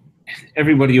 so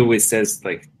everybody always says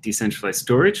like decentralized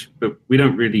storage, but we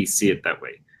don't really see it that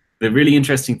way. The really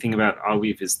interesting thing about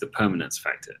Arweave is the permanence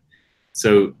factor.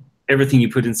 So everything you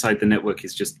put inside the network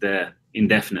is just there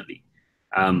indefinitely.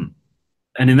 And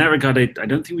in that regard, I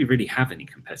don't think we really have any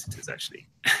competitors, actually.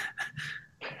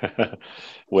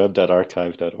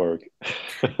 Web.archive.org.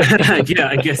 Yeah,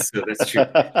 I guess so. That's true.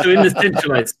 So in the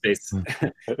centralized space,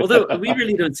 although we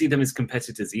really don't see them as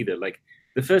competitors either. Like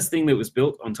the first thing that was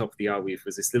built on top of the Arweave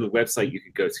was this little website you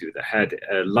could go to that had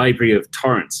a library of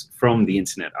torrents from the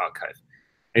Internet Archive.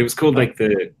 It was called like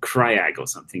the CRIAG or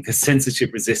something, the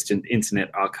Censorship-Resistant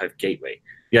Internet Archive Gateway.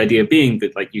 The idea being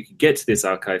that like you could get to this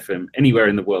archive from anywhere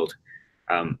in the world,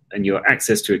 and your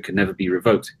access to it could never be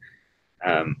revoked.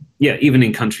 Even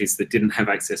in countries that didn't have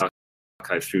access to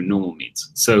archive through normal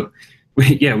means. So,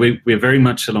 we're very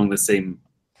much along the same.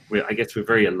 I guess we're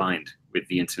very aligned with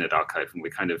the Internet Archive, and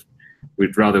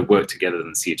we'd rather work together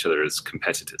than see each other as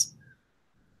competitors.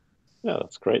 Yeah,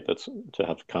 that's great. That's to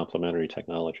have complementary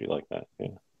technology like that.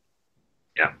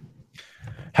 Yeah.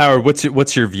 Howard,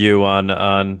 what's your view on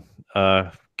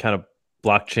kind of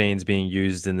blockchains being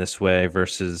used in this way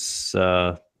versus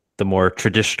the more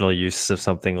traditional use of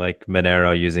something like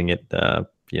Monero, using it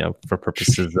for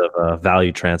purposes of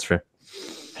value transfer?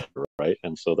 Right,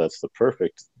 and so that's the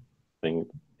perfect thing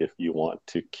if you want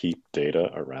to keep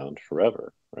data around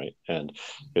forever, right? And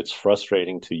it's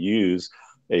frustrating to use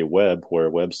a web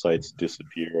where websites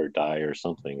disappear or die or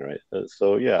something, right?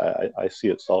 So yeah, I see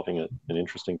it solving an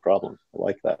interesting problem. I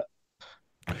like that.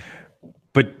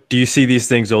 But do you see these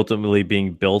things ultimately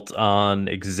being built on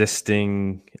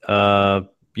existing,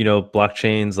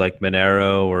 blockchains like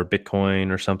Monero or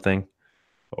Bitcoin or something,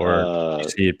 or do you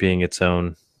see it being its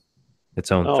own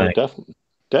thing?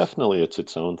 Definitely, it's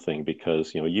its own thing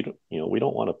because we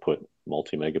don't want to put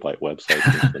multi-megabyte websites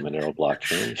into the Monero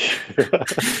blockchain.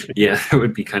 Yeah, that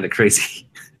would be kind of crazy.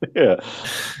 Yeah.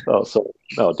 Oh, so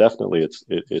no, definitely,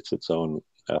 it's its own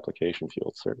application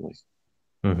field, certainly.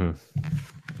 Mm-hmm.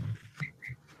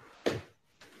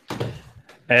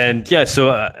 And yeah, so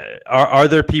are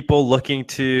there people looking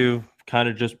to kind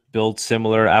of just build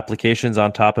similar applications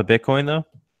on top of Bitcoin, though?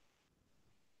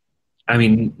 I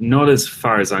mean, not as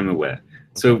far as I'm aware.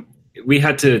 So we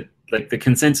had to, like, the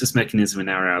consensus mechanism in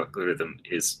our algorithm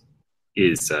is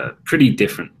pretty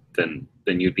different than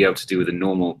you'd be able to do with a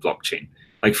normal blockchain.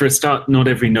 Like, for a start, not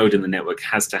every node in the network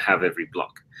has to have every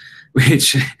block,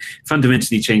 which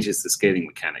fundamentally changes the scaling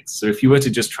mechanics. So if you were to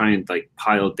just try and like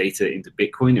pile data into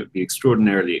Bitcoin, it would be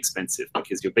extraordinarily expensive,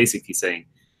 because you're basically saying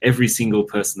every single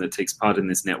person that takes part in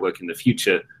this network in the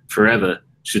future forever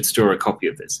should store a copy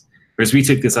of this. Whereas we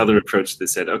took this other approach that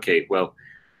said, okay, well,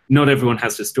 not everyone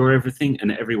has to store everything,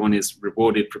 and everyone is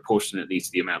rewarded proportionately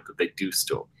to the amount that they do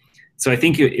store. So I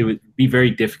think it would be very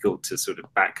difficult to sort of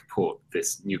backport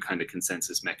this new kind of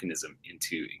consensus mechanism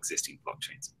into existing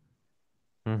blockchains.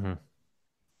 Mm-hmm.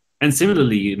 And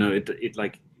similarly, you know, it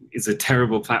like is a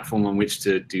terrible platform on which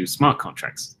to do smart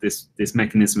contracts. This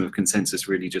mechanism of consensus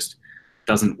really just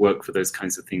doesn't work for those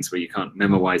kinds of things where you can't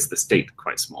memoize the state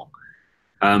quite small.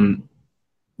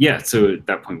 Yeah, so at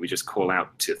that point we just call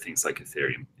out to things like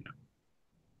Ethereum. You know.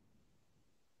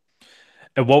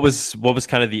 And what was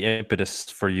kind of the impetus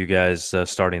for you guys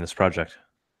starting this project?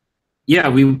 Yeah,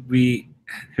 we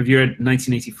have you read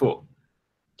 1984?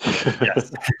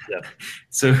 Yes. Yeah.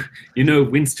 So, you know,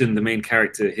 Winston, the main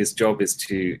character, his job is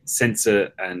to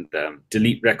censor and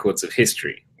delete records of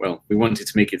history. Well, we wanted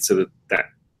to make it so that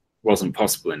wasn't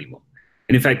possible anymore.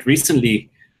 And in fact,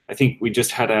 recently, I think we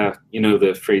just had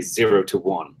the phrase 0 to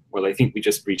 1. Well, I think we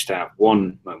just reached our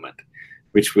one moment,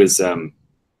 which was,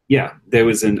 there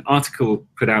was an article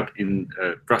put out in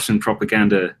Russian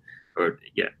propaganda,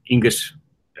 English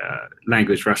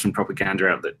language Russian propaganda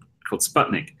outlet called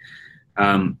Sputnik,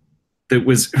 that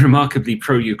was remarkably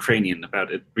pro-Ukrainian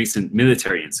about a recent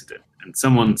military incident. And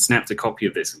someone snapped a copy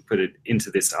of this and put it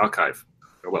into this archive,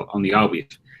 on the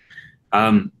Arweave.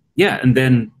 And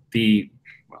then we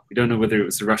don't know whether it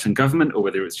was the Russian government or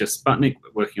whether it was just Sputnik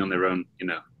working on their own,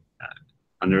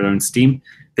 on their own steam.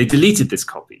 They deleted this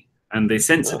copy and they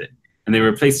censored it, and they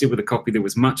replaced it with a copy that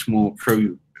was much more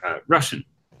pro-Russian.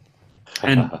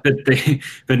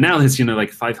 But now there's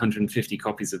 550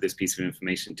 copies of this piece of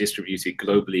information distributed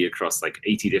globally across like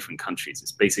 80 different countries.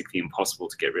 It's basically impossible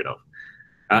to get rid of,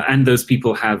 and those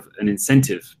people have an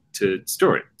incentive to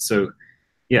store it. So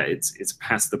yeah, it's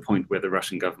past the point where the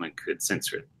Russian government could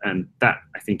censor it, and that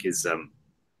I think is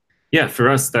for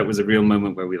us that was a real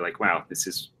moment where we're like, wow, this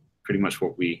is pretty much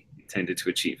what we intended to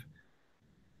achieve.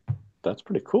 That's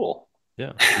pretty cool.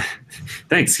 Yeah.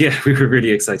 Thanks. Yeah, we were really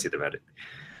excited about it.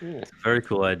 Very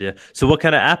cool idea. So what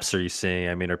kind of apps are you seeing?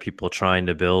 I mean, are people trying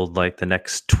to build like the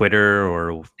next Twitter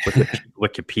or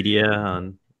Wikipedia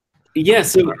on? Yeah,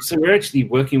 so we're actually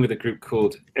working with a group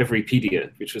called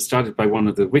Everypedia, which was started by one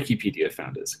of the Wikipedia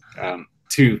founders,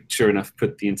 to, sure enough,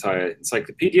 put the entire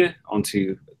encyclopedia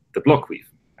onto the Blockweave.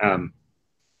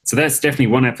 So that's definitely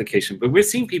one application, but we're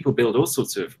seeing people build all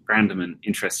sorts of random and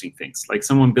interesting things. Like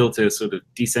someone built a sort of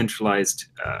decentralized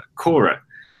Quora,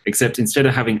 except instead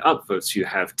of having upvotes, you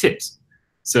have tips.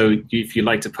 So if you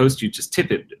like to post, you just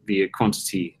tip it the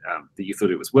quantity that you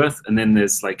thought it was worth, and then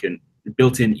there's like a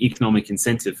built-in economic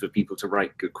incentive for people to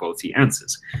write good quality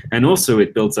answers. And also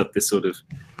it builds up this sort of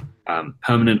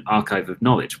permanent archive of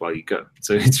knowledge while you go.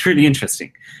 So it's really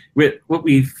interesting. What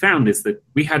we found is that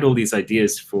we had all these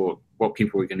ideas for what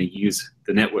people were going to use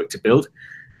the network to build,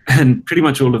 and pretty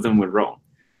much all of them were wrong.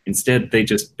 Instead, they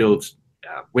just built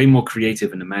way more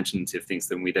creative and imaginative things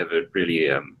than we'd ever really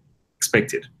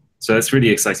expected. So that's really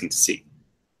exciting to see.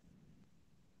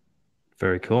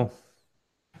 Very cool.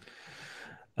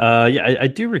 I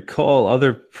do recall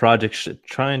other projects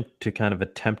trying to kind of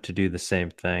attempt to do the same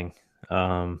thing.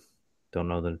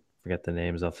 Forget the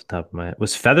names off the top of my head.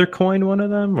 Was Feathercoin one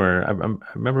of them, or I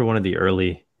remember one of the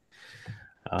early.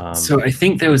 So I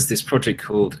think there was this project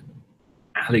called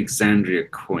Alexandria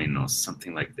Coin or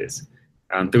something like this,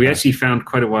 that we actually found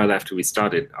quite a while after we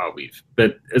started Arweave.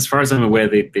 But as far as I'm aware,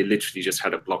 they literally just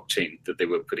had a blockchain that they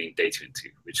were putting data into,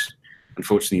 which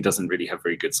unfortunately doesn't really have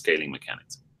very good scaling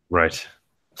mechanics. Right.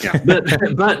 Yeah, but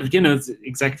it's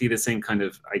exactly the same kind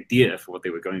of idea for what they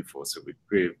were going for. So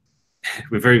we're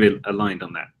very aligned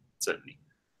on that, certainly.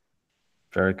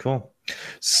 Very cool.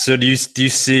 So do you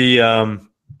see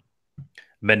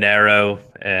Monero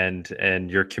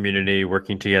and your community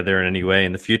working together in any way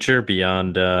in the future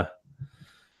beyond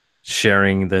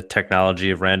sharing the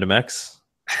technology of RandomX?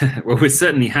 Well, we're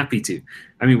certainly happy to.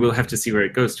 I mean, we'll have to see where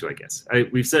it goes to, I guess.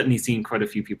 We've certainly seen quite a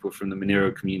few people from the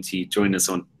Monero community join us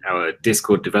on our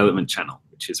Discord development channel,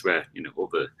 which is where all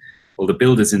the all the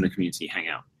builders in the community hang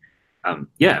out.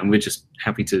 Yeah, and we're just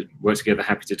happy to work together,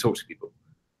 happy to talk to people.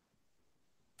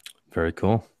 Very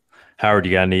cool. Howard,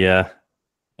 you got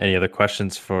any other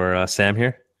questions for Sam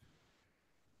here?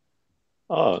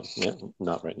 Oh, yeah,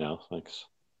 not right now. Thanks.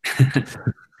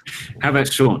 How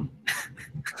about Sean?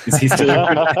 Is he still?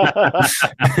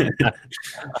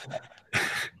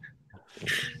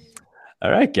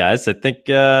 All right, guys. I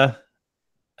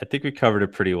think we covered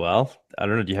it pretty well. I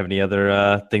don't know. Do you have any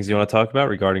other things you want to talk about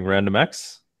regarding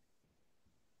RandomX?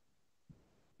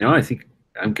 No, I think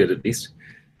I'm good at least.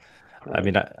 I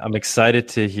mean, I'm excited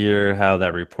to hear how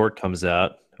that report comes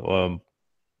out. Me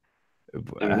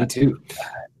too.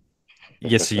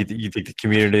 Yes, so you think the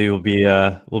community will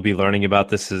be learning about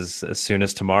this as soon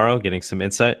as tomorrow, getting some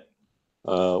insight?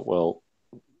 Well,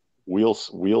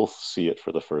 we'll see it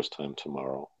for the first time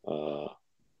tomorrow.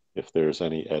 If there's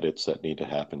any edits that need to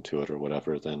happen to it or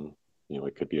whatever, then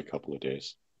it could be a couple of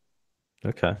days.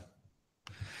 Okay.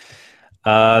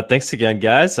 Thanks again,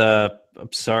 guys.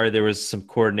 I'm sorry there was some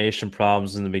coordination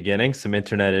problems in the beginning, some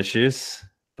internet issues,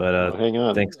 but hang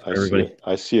on. Thanks everybody.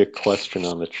 I see a question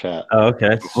on the chat. Oh,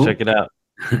 okay. Let's check it out.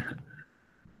 Do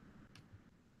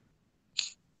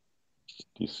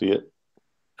you see it?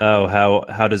 Oh,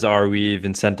 how does Arweave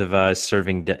incentivize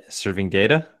serving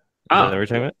data? Is that what we're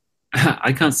talking about?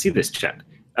 I can't see this chat,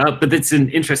 but it's an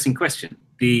interesting question.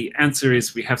 The answer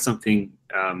is we have something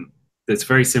that's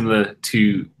very similar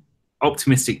to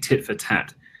optimistic tit for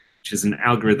tat, which is an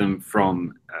algorithm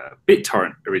from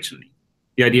BitTorrent originally.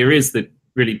 The idea is that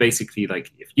really basically, like,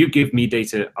 if you give me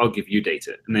data, I'll give you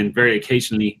data. And then very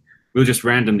occasionally, we'll just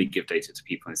randomly give data to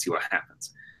people and see what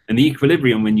happens. And the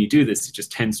equilibrium, when you do this, it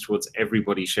just tends towards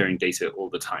everybody sharing data all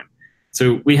the time.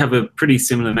 So we have a pretty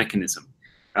similar mechanism.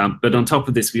 But on top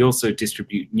of this, we also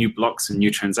distribute new blocks and new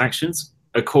transactions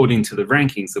according to the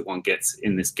rankings that one gets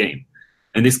in this game.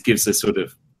 And this gives a sort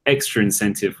of extra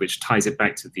incentive, which ties it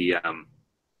back to the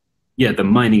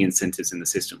mining incentives in the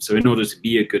system. So in order to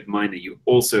be a good miner, you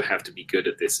also have to be good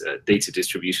at this data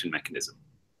distribution mechanism.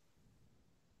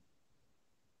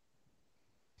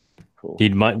 Cool.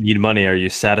 Need money. Are you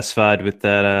satisfied with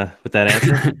that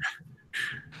answer?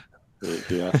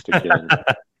 He asked again.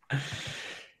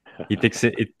 He thinks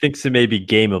it may be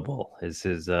gameable, is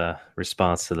his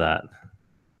response to that.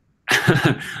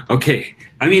 Okay.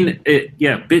 I mean,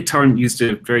 BitTorrent used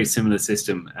a very similar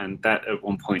system, and that at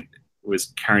one point was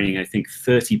carrying, I think,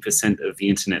 30% of the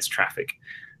internet's traffic.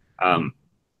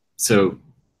 So,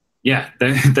 yeah,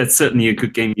 that's certainly a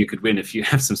good game you could win if you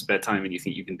have some spare time and you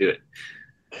think you can do it.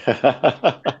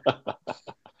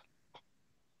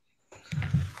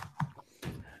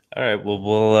 All right. Well,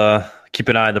 we'll keep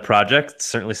an eye on the project. It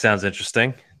certainly sounds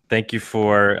interesting. Thank you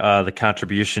for the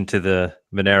contribution to the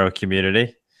Monero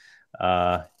community.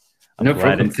 No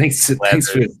problem. Thanks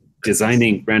for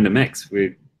designing RandomX.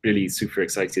 We're really super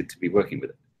excited to be working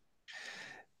with it.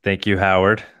 Thank you,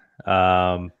 Howard.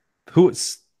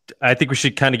 I think we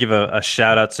should kind of give a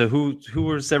shout out. So who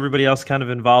was everybody else kind of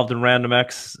involved in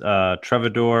RandomX?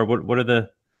 Trevador. What are the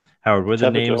Howard? What are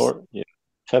the names? Yeah.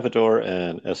 Trevador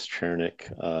and S. Chernik.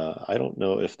 I don't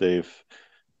know if they've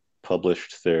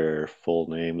published their full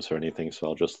names or anything, so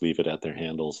I'll just leave it at their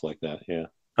handles like that. Yeah.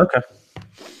 Okay.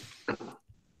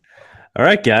 All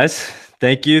right, guys.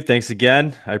 Thank you. Thanks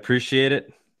again. I appreciate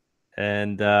it.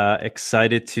 And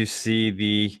excited to see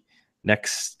the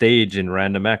next stage in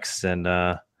RandomX,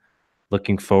 and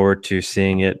looking forward to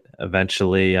seeing it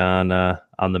eventually on the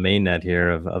mainnet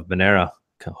here of Monero,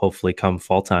 hopefully come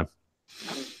fall time.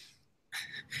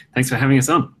 Thanks for having us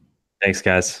on. Thanks,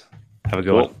 guys. Have a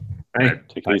good one. All right.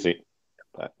 Take it easy.